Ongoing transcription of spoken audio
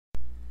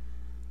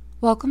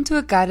Welcome to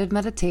a guided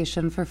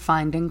meditation for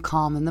finding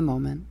calm in the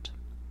moment.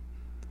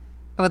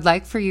 I would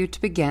like for you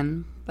to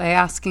begin by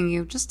asking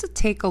you just to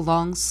take a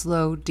long,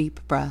 slow, deep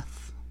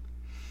breath.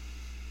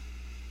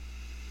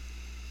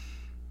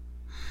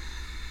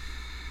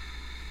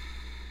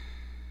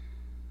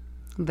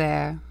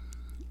 There,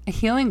 a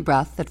healing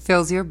breath that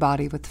fills your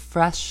body with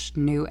fresh,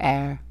 new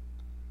air.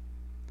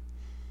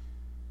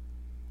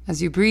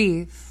 As you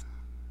breathe,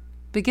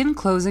 begin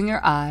closing your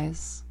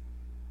eyes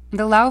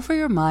and allow for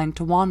your mind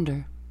to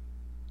wander.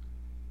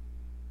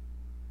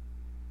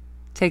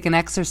 Take an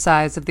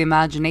exercise of the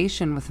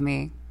imagination with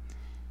me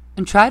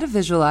and try to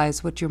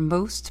visualize what your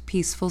most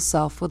peaceful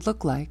self would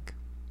look like.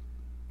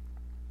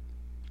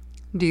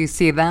 Do you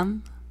see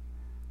them?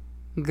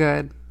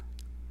 Good.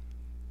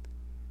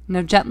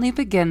 Now gently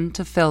begin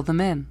to fill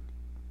them in.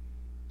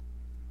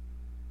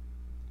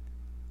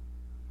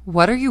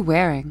 What are you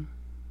wearing?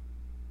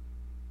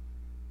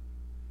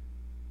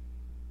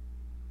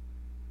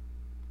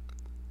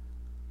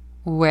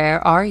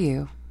 Where are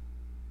you?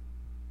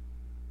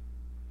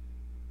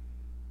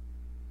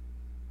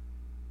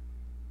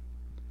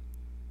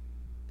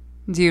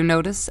 Do you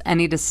notice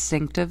any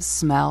distinctive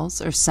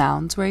smells or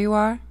sounds where you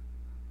are?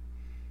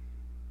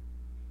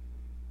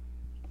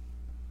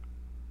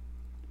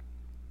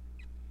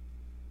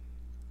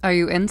 Are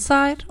you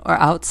inside or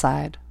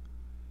outside?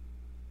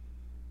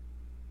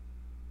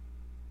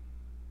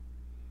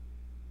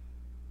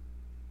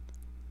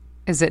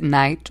 Is it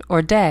night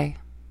or day?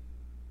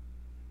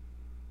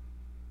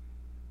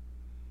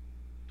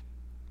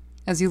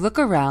 As you look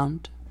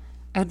around,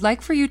 I'd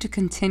like for you to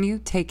continue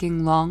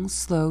taking long,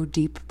 slow,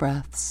 deep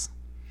breaths.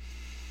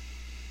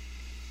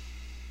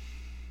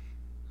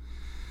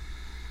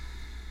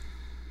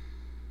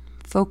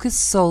 Focus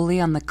solely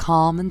on the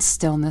calm and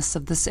stillness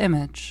of this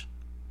image.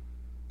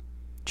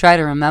 Try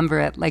to remember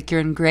it like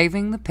you're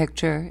engraving the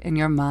picture in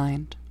your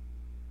mind.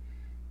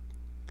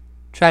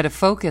 Try to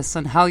focus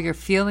on how you're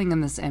feeling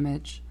in this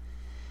image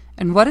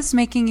and what is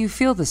making you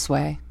feel this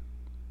way.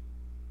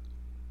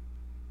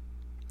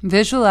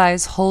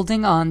 Visualize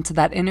holding on to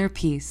that inner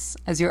peace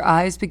as your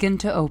eyes begin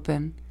to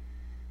open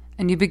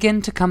and you begin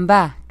to come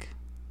back.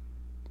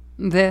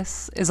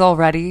 This is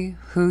already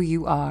who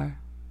you are.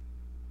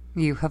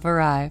 You have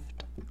arrived.